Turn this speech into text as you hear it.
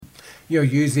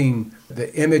using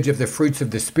the image of the fruits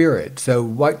of the Spirit. So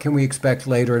what can we expect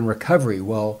later in recovery?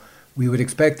 Well, we would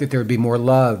expect that there would be more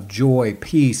love, joy,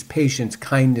 peace, patience,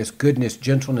 kindness, goodness,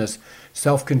 gentleness,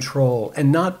 self-control,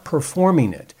 and not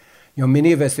performing it.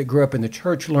 Many of us that grew up in the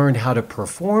church learned how to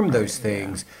perform those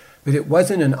things, but it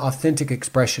wasn't an authentic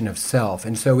expression of self.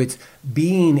 And so it's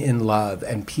being in love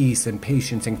and peace and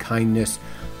patience and kindness,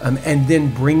 and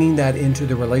then bringing that into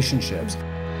the relationships.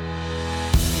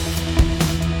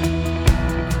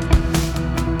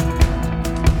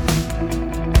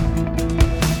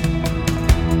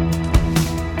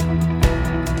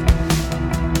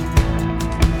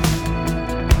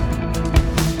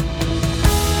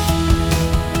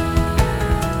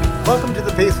 Welcome to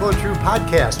the Faithful and True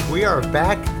podcast. We are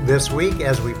back this week,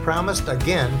 as we promised,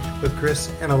 again with Chris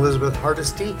and Elizabeth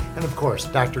Hardesty, and of course,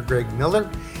 Dr. Greg Miller.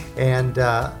 And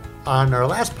on our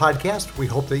last podcast, we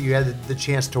hope that you had the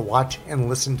chance to watch and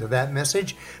listen to that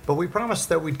message. But we promised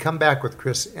that we'd come back with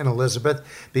Chris and Elizabeth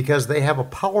because they have a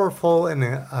powerful and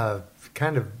a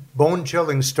kind of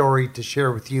bone-chilling story to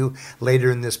share with you later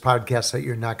in this podcast that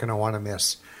you're not going to want to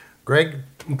miss. Greg?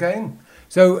 Okay.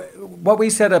 So what we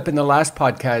set up in the last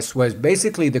podcast was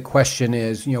basically the question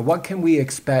is, what can we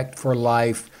expect for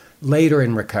life later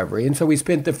in recovery? And so we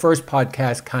spent the first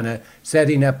podcast kind of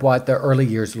setting up what the early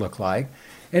years look like.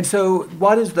 And so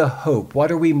what is the hope?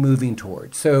 What are we moving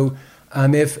towards? So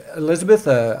if Elizabeth,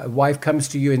 a wife, comes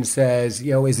to you and says,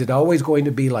 is it always going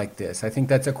to be like this? I think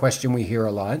that's a question we hear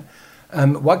a lot.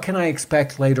 What can I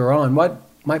expect later on? What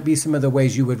might be some of the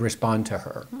ways you would respond to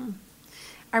her?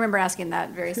 I remember asking that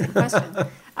very same question.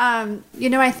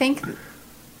 I think,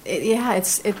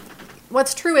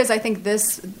 what's true is I think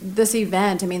this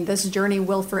event, this journey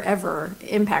will forever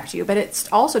impact you. But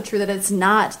it's also true that it's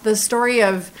not, the story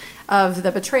of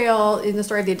the betrayal, in the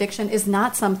story of the addiction, is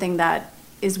not something that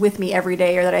is with me every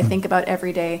day or that I think about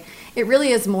every day. It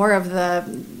really is more of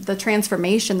the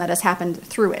transformation that has happened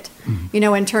through it.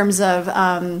 In terms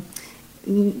of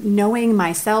knowing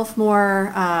myself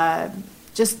more,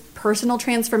 just personal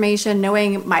transformation,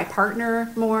 knowing my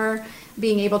partner more,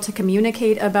 being able to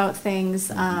communicate about things.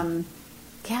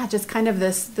 Just kind of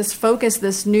this focus,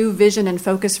 this new vision and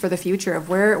focus for the future of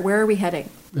where are we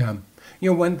heading? Yeah.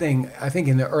 One thing, I think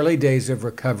in the early days of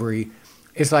recovery,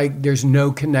 it's like there's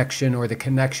no connection, or the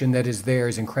connection that is there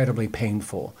is incredibly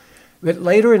painful. But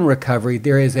later in recovery,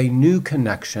 there is a new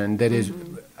connection that is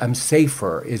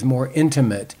safer, is more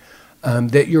intimate,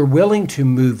 that you're willing to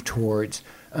move towards,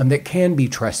 that can be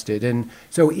trusted. And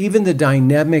so even the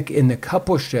dynamic in the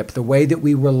coupleship, the way that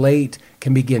we relate,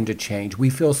 can begin to change. We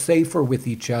feel safer with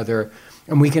each other,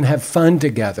 and we can have fun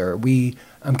together. We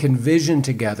can vision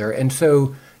together. And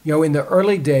so, in the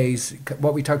early days,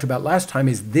 what we talked about last time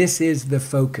is this is the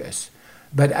focus.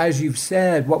 But as you've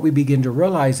said, what we begin to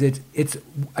realize, it's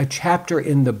a chapter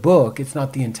in the book. It's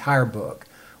not the entire book.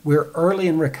 We're early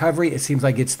in recovery. It seems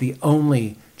like it's the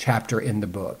only chapter in the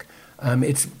book.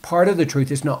 It's part of the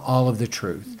truth. It's not all of the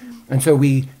truth. And so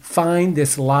we find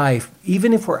this life,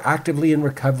 even if we're actively in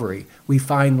recovery, we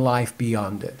find life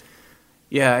beyond it.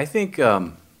 Yeah, I think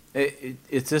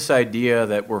it's this idea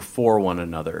that we're for one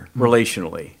another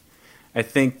relationally. I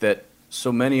think that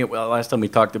so many. Last time we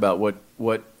talked about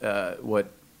what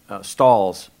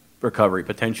stalls recovery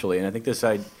potentially, and I think it's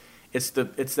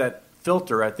that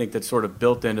filter, I think, that's sort of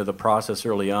built into the process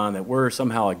early on, that we're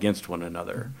somehow against one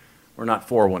another. We're not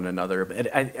for one another.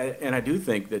 And I do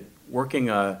think that working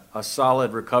a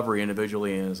solid recovery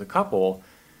individually and as a couple,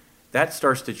 that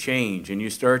starts to change, and you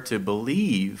start to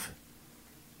believe,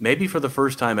 maybe for the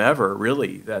first time ever,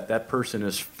 really, that person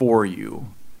is for you.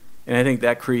 And I think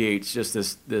that creates just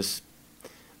this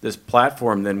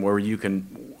platform then where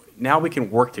now we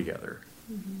can work together.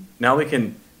 Now we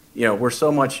can, we're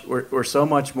so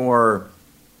much more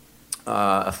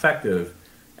effective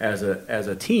as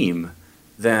a team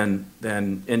than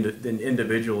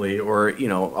individually, or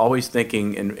always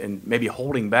thinking and maybe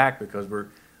holding back because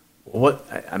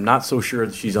I'm not so sure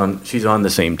that she's on the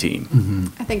same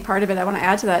team. I think part of it, I want to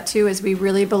add to that too, is we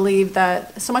really believe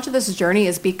that so much of this journey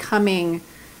is becoming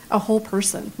a whole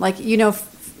person.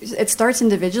 It starts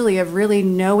individually, of really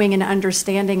knowing and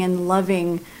understanding and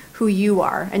loving who you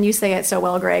are. And you say it so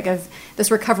well, Greg, of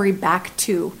this recovery back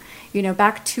to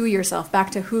yourself, back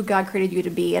to who God created you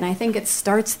to be. And I think it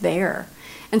starts there.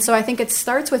 And so I think it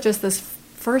starts with just this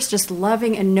first, just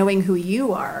loving and knowing who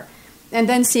you are, and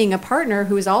then seeing a partner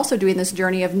who is also doing this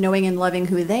journey of knowing and loving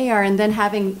who they are, and then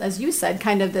having, as you said,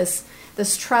 kind of this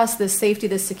trust, this safety,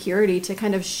 this security to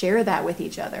kind of share that with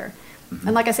each other.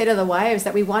 And like I say to the wives,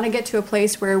 that we want to get to a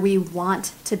place where we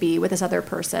want to be with this other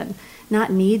person,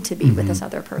 not need to be with this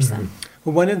other person.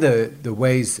 Well, one of the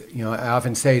ways, I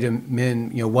often say to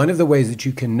men, one of the ways that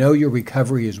you can know your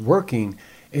recovery is working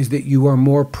is that you are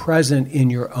more present in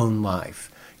your own life.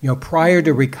 Prior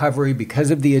to recovery,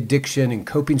 because of the addiction and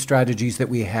coping strategies that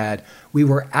we had, we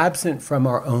were absent from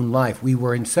our own life. We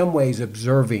were in some ways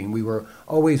observing. We were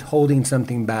always holding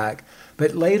something back.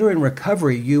 But later in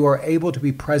recovery, you are able to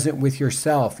be present with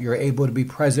yourself. You're able to be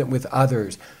present with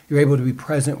others. You're able to be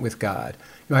present with God.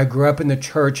 I grew up in the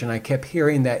church and I kept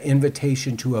hearing that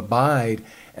invitation to abide,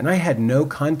 and I had no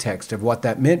context of what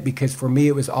that meant because for me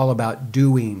it was all about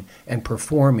doing and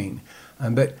performing.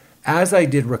 But as I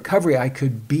did recovery, I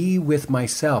could be with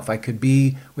myself. I could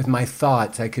be with my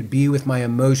thoughts. I could be with my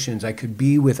emotions. I could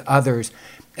be with others.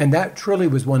 And that truly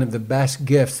was one of the best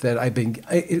gifts that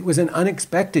it was an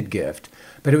unexpected gift,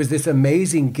 but it was this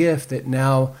amazing gift that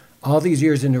now, all these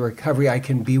years into recovery, I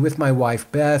can be with my wife,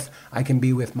 Beth. I can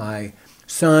be with my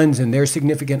sons and their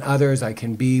significant others. I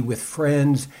can be with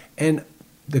friends. And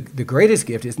the greatest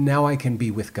gift is now I can be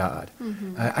with God.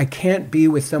 Mm-hmm. I can't be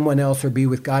with someone else or be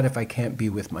with God if I can't be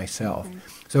with myself. Mm-hmm.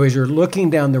 So as you're looking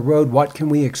down the road, what can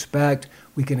we expect?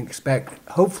 We can expect,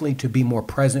 hopefully, to be more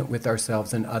present with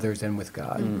ourselves and others and with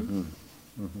God. Mm-hmm.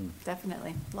 Mm-hmm.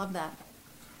 Definitely. Love that.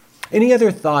 Any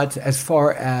other thoughts as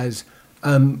far as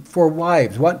for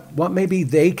wives, what maybe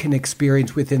they can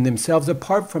experience within themselves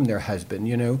apart from their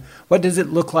husband? What does it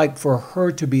look like for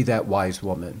her to be that wise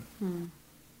woman?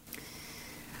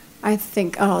 I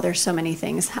think, there's so many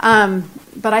things.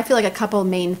 But I feel like a couple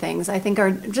main things I think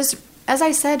are just, as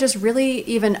I said, just really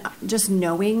even just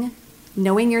knowing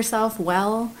yourself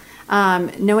well,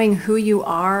 knowing who you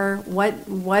are,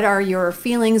 what are your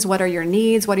feelings, what are your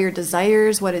needs, what are your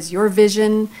desires, what is your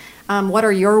vision, what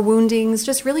are your woundings,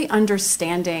 just really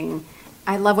understanding.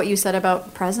 I love what you said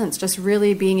about presence, just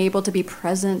really being able to be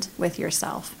present with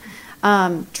yourself.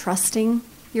 Trusting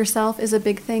yourself is a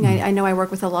big thing. I know I work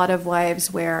with a lot of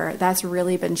wives where that's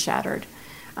really been shattered.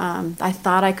 I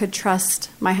thought I could trust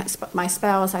my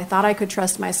spouse. I thought I could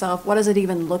trust myself. What does it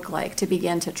even look like to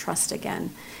begin to trust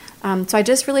again? So I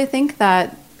just really think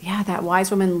that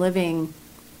wise woman living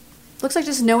looks like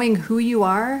just knowing who you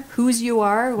are, whose you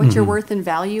are, what your worth and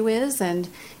value is, and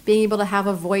being able to have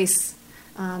a voice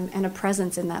and a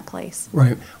presence in that place.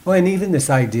 Right. Well, and even this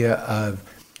idea of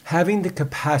having the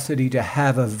capacity to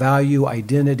have a value,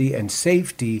 identity, and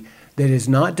safety that is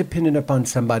not dependent upon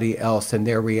somebody else and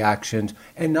their reactions,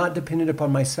 and not dependent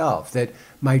upon myself, that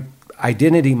my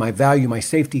identity, my value, my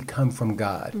safety come from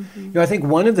God. Mm-hmm. I think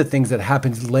one of the things that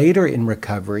happens later in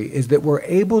recovery is that we're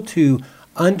able to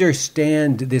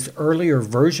understand this earlier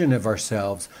version of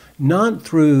ourselves, not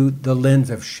through the lens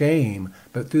of shame,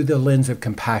 but through the lens of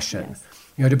compassion.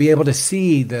 Yes. To be able to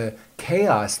see the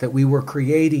chaos that we were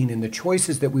creating and the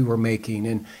choices that we were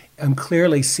making, and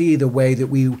clearly see the way that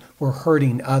we were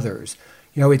hurting others.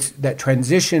 It's that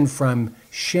transition from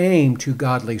shame to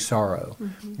godly sorrow.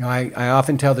 Mm-hmm. I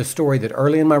often tell the story that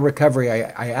early in my recovery,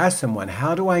 I asked someone,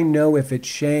 how do I know if it's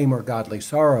shame or godly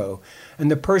sorrow?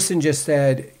 And the person just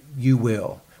said, you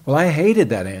will. Well, I hated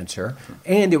that answer,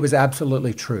 and it was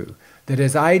absolutely true. That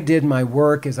as I did my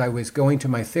work, as I was going to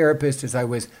my therapist, as I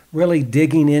was really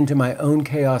digging into my own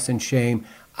chaos and shame,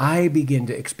 I began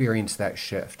to experience that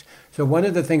shift. So one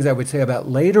of the things I would say about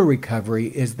later recovery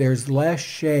is there's less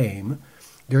shame,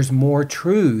 there's more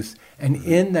truth, and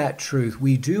in that truth,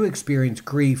 we do experience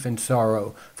grief and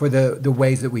sorrow for the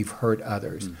ways that we've hurt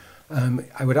others.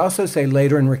 I would also say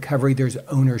later in recovery, there's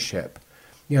ownership.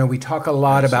 We talk a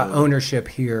lot about ownership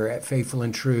here at Faithful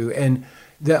and True, and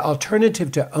the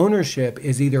alternative to ownership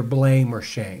is either blame or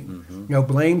shame. Mm-hmm.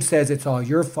 Blame says it's all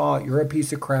your fault, you're a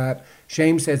piece of crap.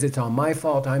 Shame says it's all my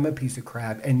fault, I'm a piece of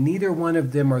crap. And neither one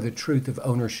of them are the truth of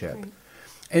ownership. Right.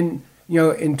 And,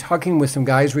 in talking with some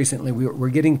guys recently, we're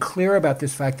getting clear about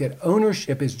this fact that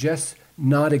ownership is just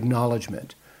not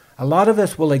acknowledgement. A lot of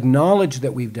us will acknowledge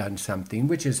that we've done something,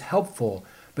 which is helpful,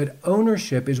 but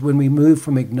ownership is when we move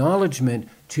from acknowledgement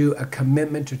to a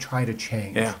commitment to try to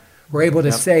change. Yeah. We're able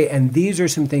to say, and these are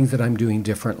some things that I'm doing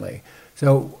differently.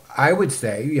 So I would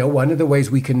say, one of the ways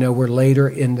we can know we're later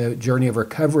in the journey of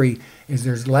recovery is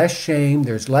there's less shame,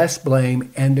 there's less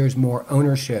blame, and there's more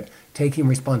ownership, taking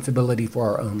responsibility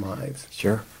for our own lives.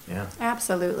 Sure. Yeah.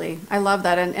 Absolutely. I love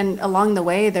that. And along the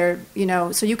way there,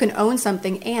 so you can own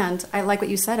something, and I like what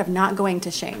you said of not going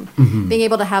to shame, being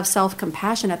able to have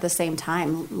self-compassion at the same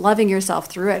time, loving yourself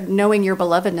through it, knowing your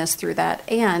belovedness through that,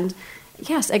 and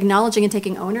yes, acknowledging and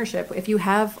taking ownership if you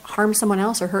have harmed someone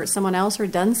else or hurt someone else or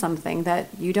done something that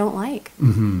you don't like.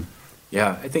 Mm-hmm.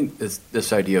 Yeah, I think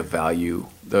this idea of value,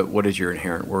 what is your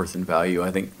inherent worth and value,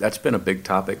 I think that's been a big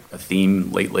topic, a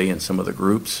theme lately in some of the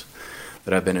groups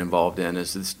that I've been involved in,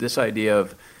 is this idea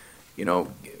of,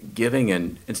 giving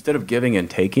and instead of giving and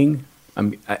taking,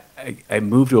 I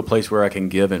move to a place where I can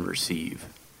give and receive,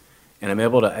 and I'm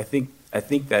able to. I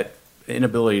think that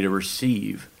inability to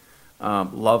receive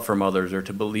love from others, or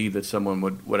to believe that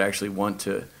someone would actually want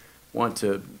to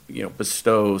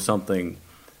bestow something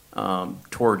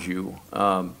towards you,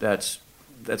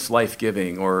 that's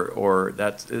life-giving, or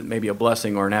that's maybe a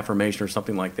blessing or an affirmation or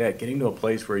something like that. Getting to a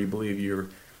place where you believe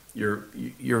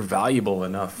you're valuable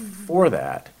enough for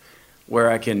that, where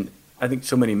I think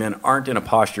so many men aren't in a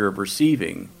posture of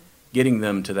receiving. Getting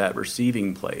them to that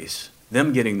receiving place,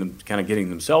 getting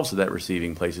themselves to that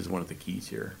receiving place is one of the keys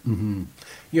here. Mm-hmm.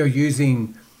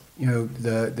 Using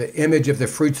the image of the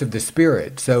fruits of the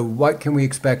Spirit. So what can we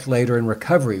expect later in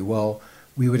recovery? Well,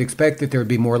 we would expect that there would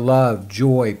be more love,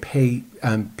 joy,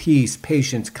 peace,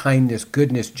 patience, kindness,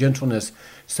 goodness, gentleness,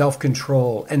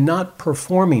 self-control, and not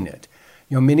performing it.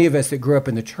 Many of us that grew up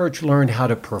in the church learned how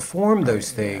to perform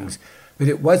those things, but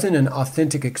it wasn't an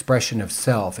authentic expression of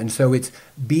self. And so it's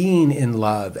being in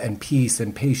love and peace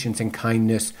and patience and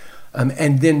kindness,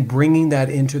 and then bringing that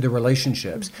into the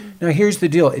relationships. Mm-hmm. Now, here's the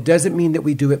deal. It doesn't mean that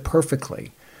we do it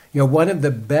perfectly. One of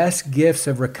the best gifts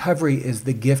of recovery is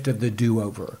the gift of the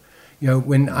do-over.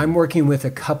 When I'm working with a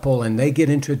couple and they get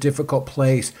into a difficult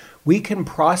place, we can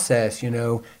process,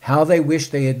 how they wish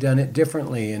they had done it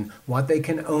differently and what they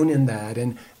can own in that.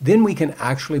 And then we can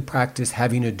actually practice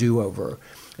having a do-over.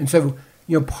 And so,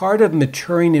 part of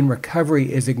maturing in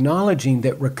recovery is acknowledging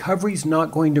that recovery is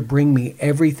not going to bring me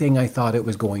everything I thought it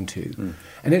was going to. Mm.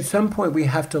 And at some point, we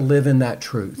have to live in that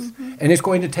truth. Mm-hmm. And it's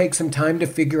going to take some time to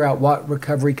figure out what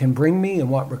recovery can bring me and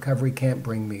what recovery can't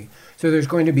bring me. So there's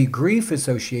going to be grief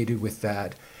associated with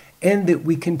that, and that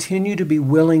we continue to be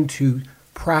willing to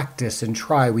practice and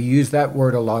try. We use that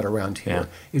word a lot around here,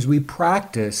 is we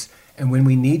practice, and when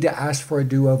we need to ask for a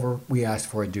do-over, we ask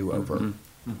for a do-over.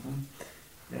 Mm-hmm. Mm-hmm.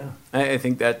 Yeah, I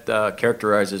think that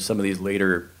characterizes some of these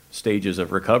later stages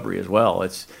of recovery as well.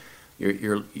 It's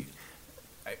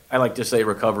I like to say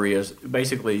recovery is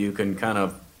basically you can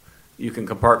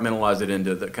compartmentalize it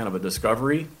into the kind of a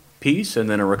discovery piece and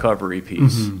then a recovery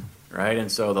piece, mm-hmm. right? And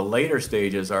so the later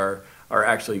stages are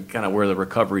actually kind of where the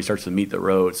recovery starts to meet the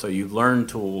road. So you've learned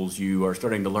tools, you are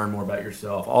starting to learn more about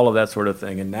yourself, all of that sort of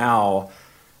thing, and now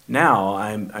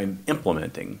I'm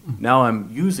implementing. Mm-hmm. Now I'm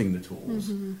using the tools.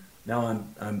 Mm-hmm. Now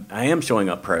I am showing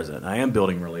up present. I am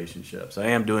building relationships. I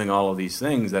am doing all of these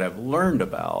things that I've learned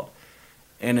about,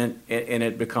 and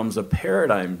it becomes a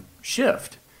paradigm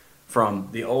shift from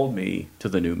the old me to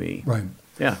the new me. Right.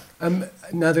 Yeah.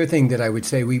 Another thing that I would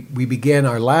say, we began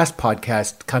our last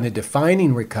podcast kind of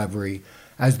defining recovery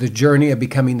as the journey of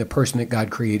becoming the person that God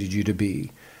created you to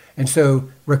be. And so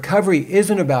recovery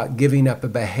isn't about giving up a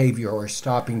behavior or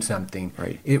stopping something.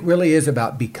 Right. It really is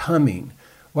about becoming.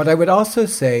 What I would also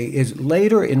say is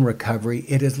later in recovery,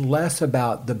 it is less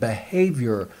about the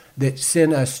behavior that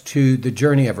sent us to the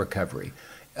journey of recovery.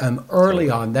 Early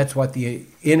on, that's what the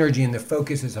energy and the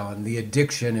focus is on, the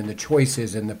addiction and the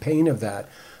choices and the pain of that.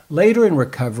 Later in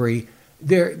recovery,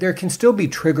 there can still be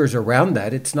triggers around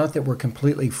that. It's not that we're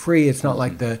completely free. It's not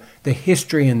like the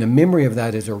history and the memory of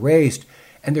that is erased,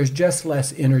 and there's just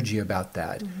less energy about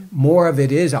that. Mm-hmm. More of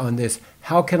it is on this,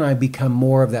 how can I become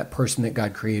more of that person that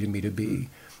God created me to be?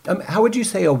 How would you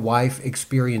say a wife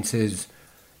experiences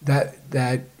that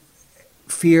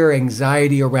fear,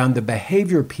 anxiety around the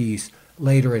behavior piece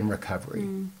later in recovery?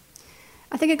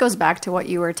 I think it goes back to what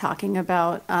you were talking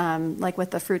about, like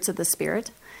with the fruits of the Spirit.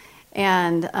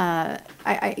 And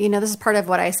this is part of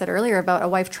what I said earlier about a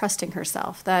wife trusting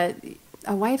herself, that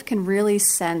a wife can really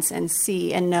sense and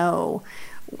see and know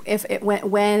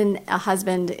when a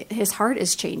husband, his heart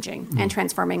is changing and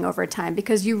transforming over time,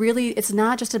 because it's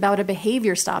not just about a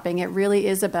behavior stopping. It really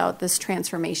is about this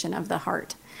transformation of the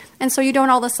heart. And so you don't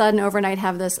all of a sudden overnight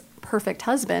have this perfect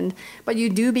husband, but you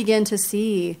do begin to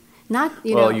see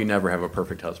you never have a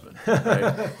perfect husband,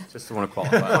 right? Just want to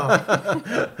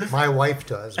qualify. My wife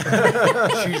does,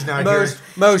 but she's not here.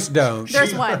 Most don't.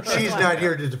 There's one. She's not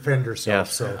here to defend herself.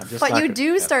 Yes, so. But you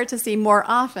do start to see more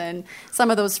often some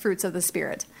of those fruits of the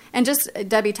Spirit. And just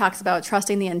Debbie talks about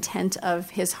trusting the intent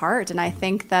of his heart, and I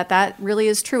think that really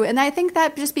is true. And I think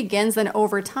that just begins then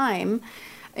over time.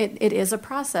 It is a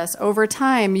process. Over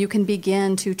time, you can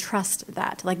begin to trust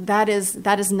that. Like that is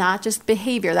not just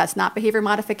behavior. That's not behavior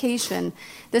modification.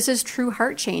 This is true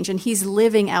heart change, and he's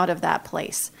living out of that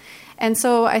place. And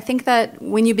so I think that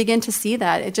when you begin to see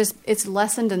that, it's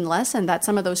lessened and lessened, that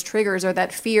some of those triggers or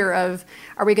that fear of,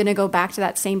 are we going to go back to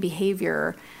that same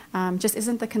behavior, just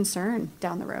isn't the concern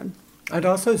down the road. I'd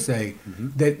also say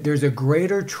that there's a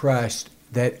greater trust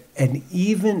that, and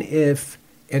even if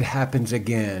it happens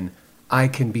again, I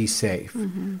can be safe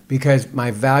because my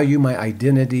value, my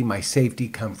identity, my safety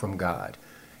come from God.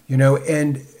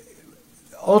 And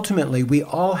ultimately, we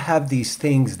all have these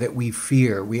things that we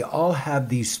fear. We all have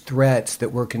these threats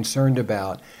that we're concerned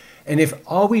about. And if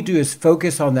all we do is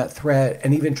focus on that threat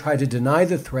and even try to deny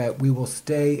the threat, we will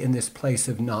stay in this place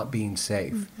of not being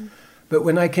safe. But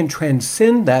when I can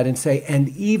transcend that and say, and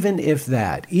even if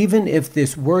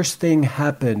this worst thing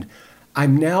happened,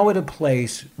 I'm now at a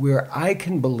place where I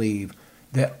can believe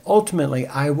that ultimately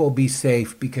I will be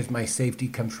safe because my safety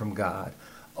comes from God.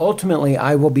 Ultimately,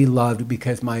 I will be loved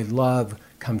because my love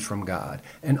comes from God.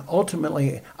 And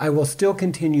ultimately, I will still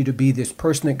continue to be this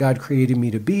person that God created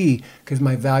me to be because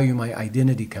my value, my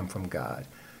identity come from God.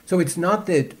 So it's not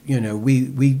that,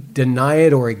 we deny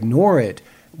it or ignore it.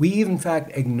 We, in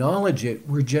fact, acknowledge it.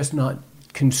 We're just not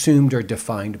consumed or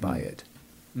defined by it.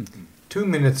 2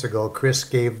 minutes ago, Chris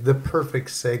gave the perfect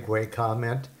segue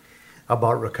comment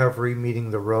about recovery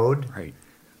meeting the road. Right.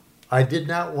 I did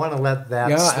not want to let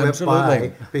that slip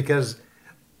by because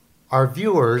our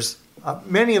viewers,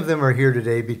 many of them are here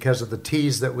today because of the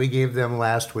tease that we gave them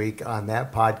last week on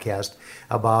that podcast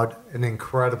about an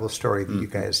incredible story that you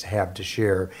guys have to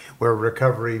share where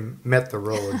recovery met the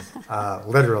road,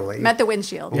 literally. Met the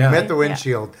windshield. Met the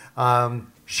windshield.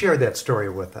 Share that story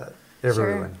with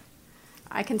everyone. Sure.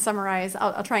 I can summarize.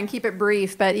 I'll try and keep it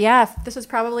brief. But this was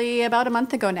probably about a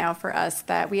month ago now for us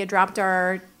that we had dropped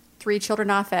our 3 children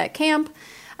off at camp.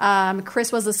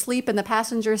 Chris was asleep in the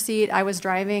passenger seat. I was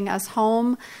driving us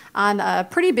home on a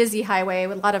pretty busy highway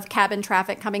with a lot of cabin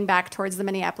traffic coming back towards the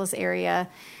Minneapolis area.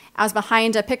 I was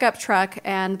behind a pickup truck,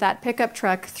 and that pickup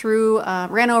truck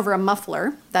ran over a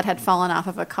muffler that had fallen off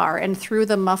of a car and threw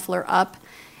the muffler up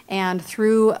and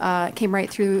came right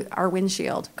through our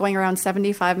windshield, going around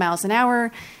 75 miles an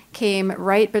hour, came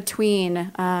right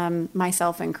between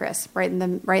myself and Chris, right in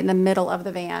the middle of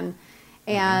the van,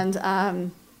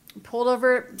 and pulled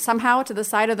over somehow to the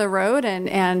side of the road,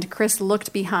 and Chris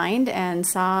looked behind and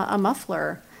saw a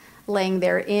muffler laying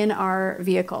there in our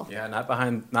vehicle. Yeah, not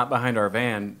behind our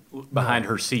van, behind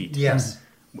her seat. Yes.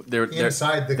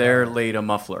 Inside the car. There laid a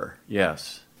muffler.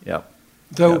 Yes. Yep.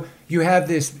 So you have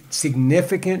this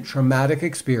significant traumatic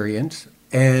experience.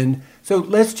 And so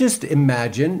let's just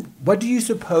imagine, what do you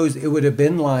suppose it would have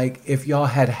been like if y'all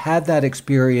had that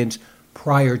experience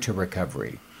prior to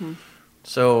recovery?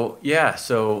 So,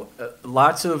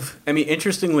 lots of,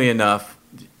 interestingly enough,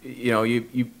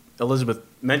 Elizabeth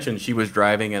mentioned she was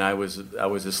driving and I was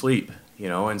asleep,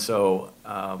 and so,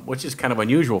 which is kind of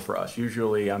unusual for us.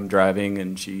 Usually I'm driving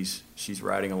and she's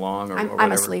riding along or whatever.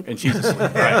 I'm asleep. And she's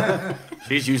asleep, right?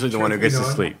 She's usually the one who gets to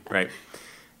sleep, right?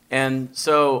 And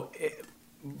so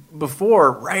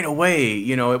before, right away,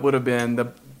 it would have been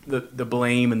the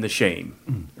blame and the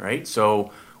shame, right?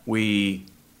 So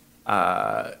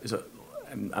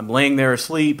I'm laying there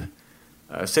asleep,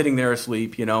 sitting there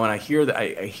asleep, and I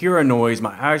hear a noise.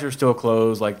 My eyes are still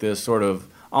closed, like this sort of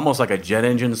almost like a jet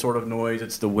engine sort of noise.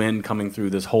 It's the wind coming through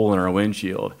this hole in our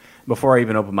windshield. Before I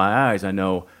even open my eyes, I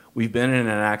know we've been in an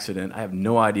accident. I have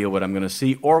no idea what I'm going to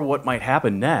see or what might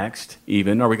happen next.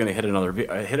 Even are we going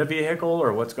to hit a vehicle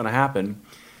or what's going to happen?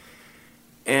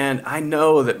 And I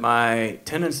know that my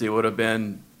tendency would have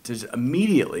been to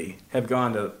immediately have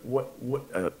gone to what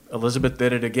Elizabeth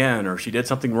did it again, or she did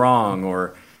something wrong,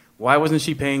 or why wasn't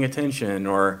she paying attention,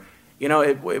 or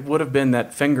it would have been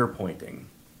that finger pointing,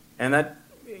 and that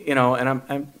and I'm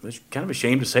kind of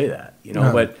ashamed to say that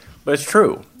No. but it's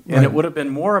true, Right. and it would have been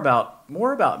more about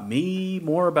me,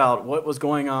 more about what was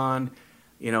going on,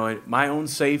 my own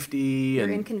safety Your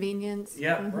and inconvenience.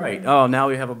 yeah, right. Oh, now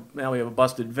we have a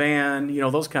busted van,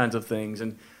 those kinds of things,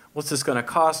 and what's this going to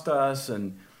cost us,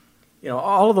 and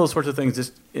all of those sorts of things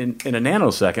just in a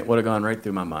nanosecond would have gone right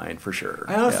through my mind for sure.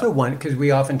 I also wonder, because we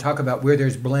often talk about where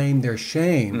there's blame, there's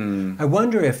shame. I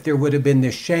wonder if there would have been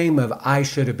this shame of I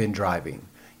should have been driving.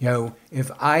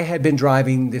 If I had been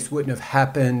driving, this wouldn't have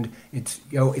happened.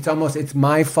 It's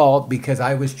my fault because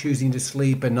I was choosing to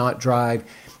sleep and not drive.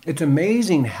 It's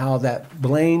amazing how that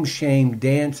blame, shame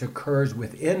dance occurs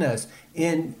within us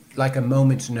in like a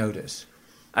moment's notice.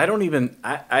 I don't even.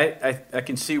 I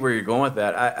can see where you're going with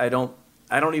that. I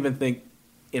don't even think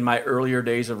in my earlier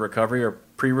days of recovery or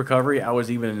pre-recovery I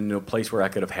was even in a place where I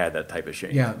could have had that type of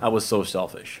shame. Yeah. I was so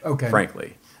selfish. Okay.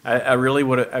 Frankly, I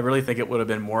really think it would have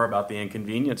been more about the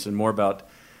inconvenience and more about.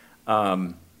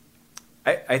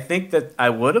 I think that I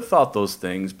would have thought those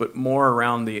things, but more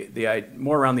around the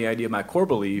idea of my core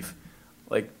belief,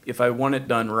 like if I want it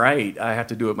done right, I have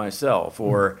to do it myself,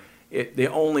 or. The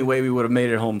only way we would have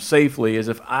made it home safely is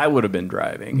if I would have been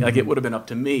driving. Like it would have been up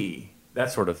to me,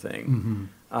 that sort of thing.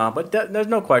 But there's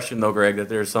no question, though, Greg, that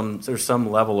there's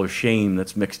some level of shame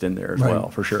that's mixed in there as well,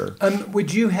 for sure.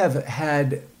 Would you have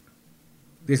had,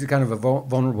 this is kind of a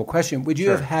vulnerable question, would you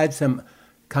have had some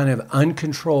kind of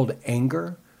uncontrolled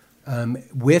anger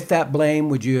with that blame?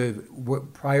 Would you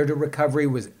have, prior to recovery,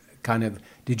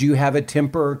 did you have a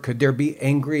temper? Could there be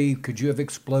angry? Could you have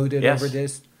exploded over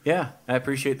this? Yeah, I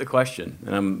appreciate the question,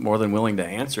 and I'm more than willing to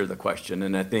answer the question.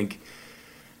 And I think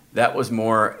that was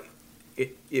more,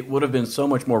 it would have been so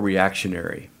much more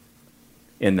reactionary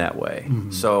in that way.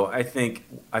 Mm-hmm. So I think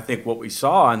what we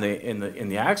saw in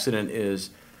the accident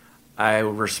is I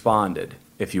responded,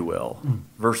 if you will,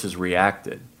 versus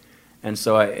reacted. And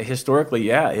so historically,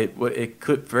 it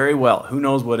could very well, who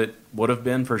knows what it would have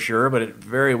been for sure, but it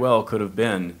very well could have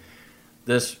been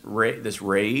this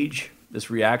rage, this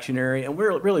reactionary, and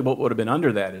really what would have been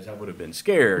under that is I would have been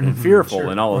scared and fearful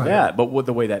and all of that. But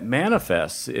the way that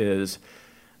manifests is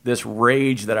this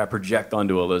rage that I project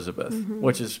onto Elizabeth,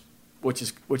 which is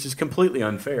completely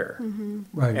unfair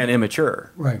and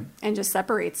immature. Right. And just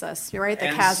separates us. You're right. The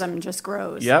chasm just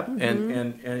grows. Yep.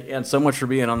 And so much for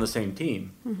being on the same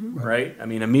team, right? I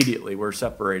mean, immediately we're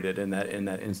separated in that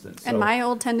instance. And my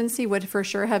old tendency would for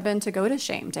sure have been to go to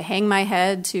shame, to hang my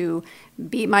head, to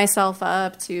beat myself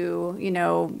up, to,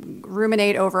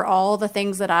 ruminate over all the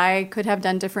things that I could have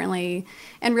done differently,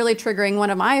 and really triggering one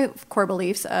of my core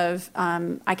beliefs of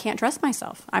I can't trust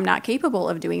myself. I'm not capable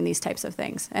of doing these types of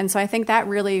things. And so I think that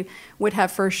really would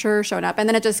have for sure shown up. And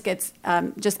then it just gets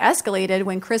just escalated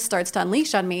when Chris starts to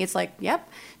unleash on me. It's like,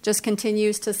 just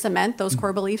continues to cement those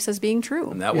core beliefs as being true.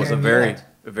 And that was a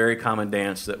very common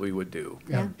dance that we would do.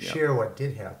 Yeah. Share what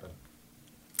did happen,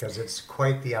 because it's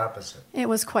quite the opposite. It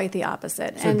was quite the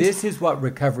opposite. So this is what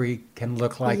recovery can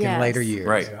look like in later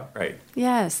years. Right.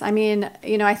 Yes. I mean,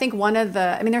 I think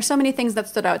there's so many things that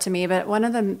stood out to me, but one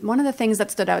of the things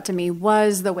that stood out to me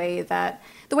was the way that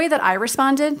I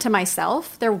responded to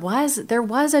myself. There was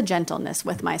a gentleness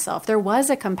with myself. There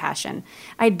was a compassion.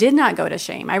 I did not go to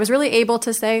shame. I was really able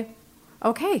to say,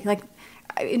 okay,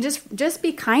 just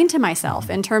be kind to myself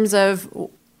in terms of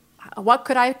what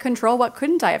could I control, what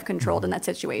couldn't I have controlled in that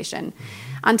situation.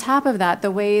 On top of that,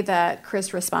 the way that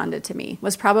Chris responded to me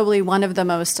was probably one of the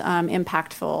most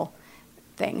impactful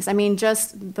things. I mean,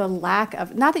 just the lack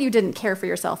of, not that you didn't care for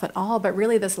yourself at all, but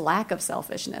really this lack of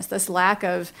selfishness, this lack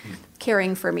of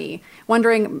caring for me,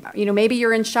 wondering, maybe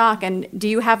you're in shock and do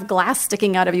you have glass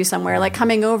sticking out of you somewhere, like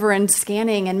coming over and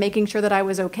scanning and making sure that I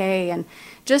was okay. And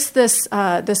just this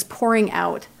pouring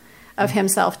out of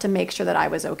himself to make sure that I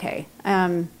was okay.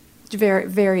 Very,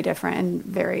 very different and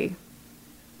very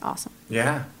awesome.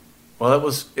 Yeah. Well, it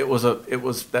was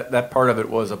that part of it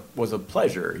was a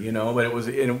pleasure, but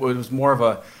it was more of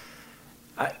a,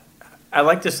 I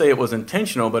like to say it was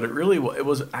intentional, but it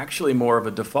was actually more of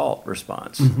a default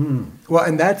response. Mm-hmm. Well,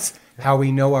 and that's how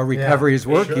we know our recovery is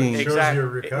working.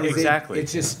 Exactly.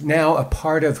 It's just now a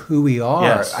part of who we are.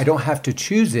 Yes. I don't have to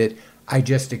choose it. I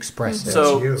just express it.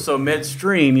 So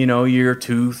midstream, year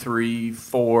 2, 3,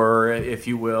 4, if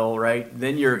you will, right?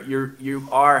 Then you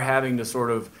are having to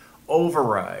sort of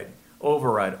override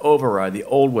the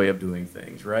old way of doing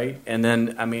things, right? And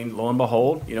then, lo and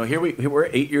behold, here we're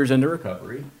 8 years into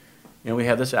recovery, we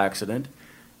had this accident,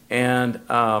 and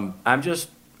I'm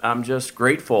just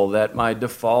grateful that my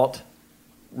default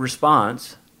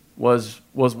response was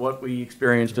what we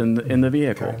experienced in the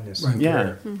vehicle. Kindness. Right.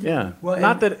 Yeah, yeah. Well,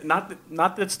 not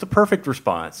that it's the perfect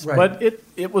response, but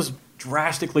it was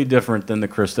drastically different than the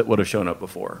Chris that would have shown up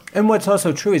before. And what's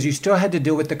also true is you still had to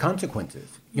deal with the consequences.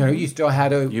 You still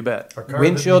had a a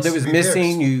windshield that was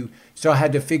missing. Fixed. You still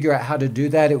had to figure out how to do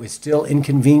that. It was still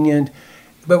inconvenient.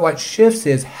 But what shifts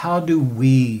is how do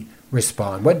we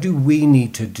respond? What do we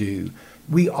need to do?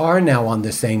 We are now on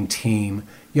the same team.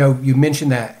 You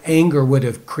mentioned that anger would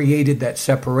have created that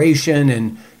separation,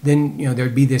 and then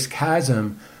there'd be this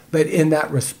chasm. But in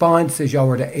that response, as y'all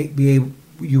were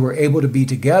you were able to be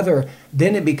together,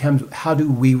 then it becomes how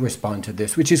do we respond to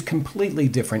this, which is completely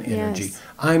different energy. Yes.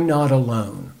 I'm not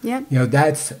alone. Yep.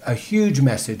 That's a huge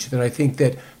message that I think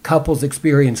that couples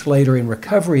experience later in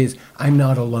recovery is I'm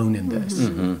not alone in this.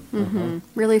 Mm-hmm. Mm-hmm.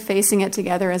 Really facing it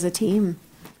together as a team.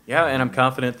 Yeah, and I'm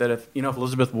confident that if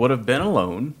Elizabeth would have been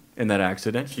alone in that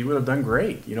accident, she would have done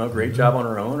great. A great job on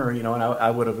her own, or and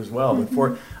I would have as well.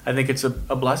 But I think it's a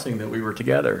blessing that we were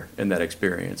together in that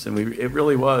experience, and it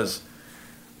really was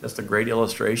just a great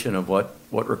illustration of what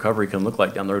recovery can look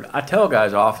like down the road. I tell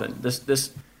guys often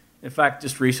this. In fact,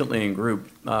 just recently in group,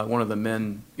 one of the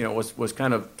men was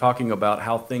kind of talking about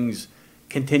how things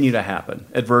continue to happen,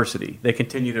 adversity. They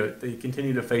continue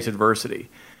to face adversity.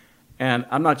 And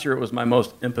I'm not sure it was my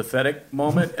most empathetic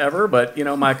moment ever, but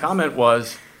my comment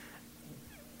was,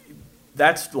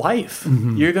 that's life.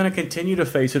 You're going to continue to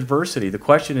face adversity. The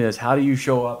question is, how do you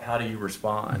show up? How do you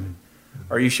respond?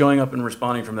 Are you showing up and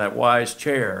responding from that wise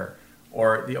chair,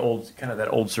 or the old that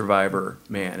old survivor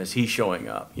man? Is he showing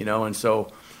up? And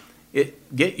so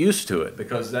get used to it,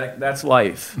 because that's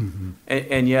life.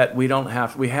 And yet we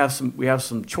have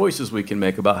some choices we can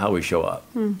make about how we show up.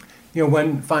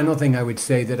 One final thing I would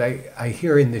say that I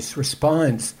hear in this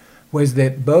response was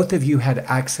that both of you had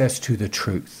access to the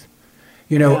truth.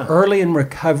 Early in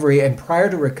recovery and prior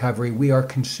to recovery, we are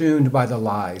consumed by the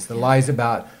lies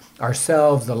about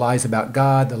ourselves, the lies about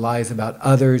God, the lies about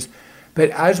others. But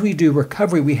as we do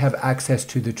recovery, we have access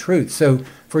to the truth. So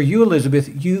for you,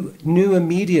 Elizabeth, you knew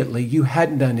immediately you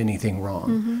hadn't done anything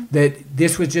wrong, that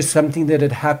this was just something that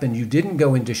had happened. You didn't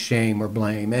go into shame or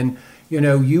blame. And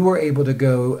you were able to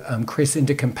go, Chris,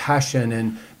 into compassion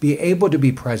and be able to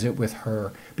be present with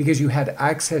her because you had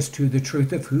access to the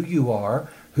truth of who you are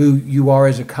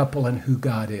as a couple, and who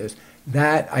God is.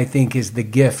 That, I think, is the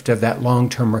gift of that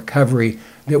long-term recovery,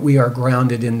 that we are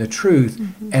grounded in the truth.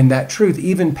 And that truth,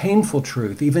 even painful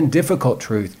truth, even difficult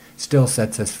truth, still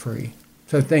sets us free.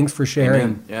 So thanks for sharing.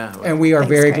 Amen. Yeah. And we are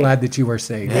very Greg. glad that you are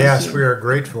saved. Yes, we are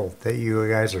grateful that you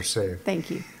guys are saved.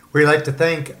 Thank you. We'd like to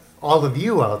thank all of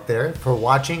you out there for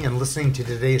watching and listening to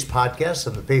today's podcast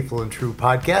of the Faithful and True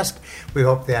podcast. We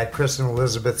hope that Chris and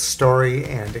Elizabeth's story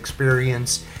and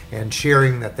experience and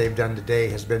sharing that they've done today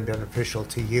has been beneficial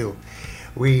to you.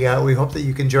 We hope that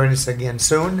you can join us again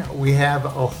soon. We have a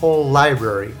whole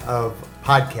library of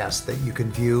podcasts that you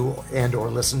can view and or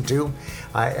listen to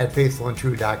at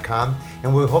faithfulandtrue.com,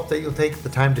 and we hope that you'll take the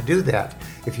time to do that.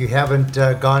 If you haven't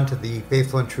gone to the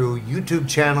Faithful and True YouTube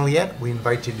channel yet, we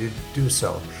invite you to do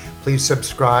so. Please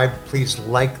subscribe. Please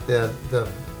like the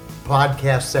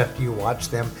podcasts after you watch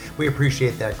them. We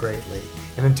appreciate that greatly.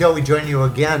 And until we join you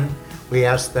again, we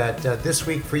ask that this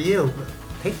week for you,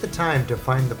 take the time to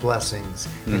find the blessings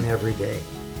in every day.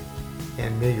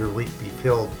 And may your week be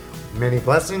filled with many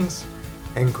blessings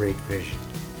and great vision.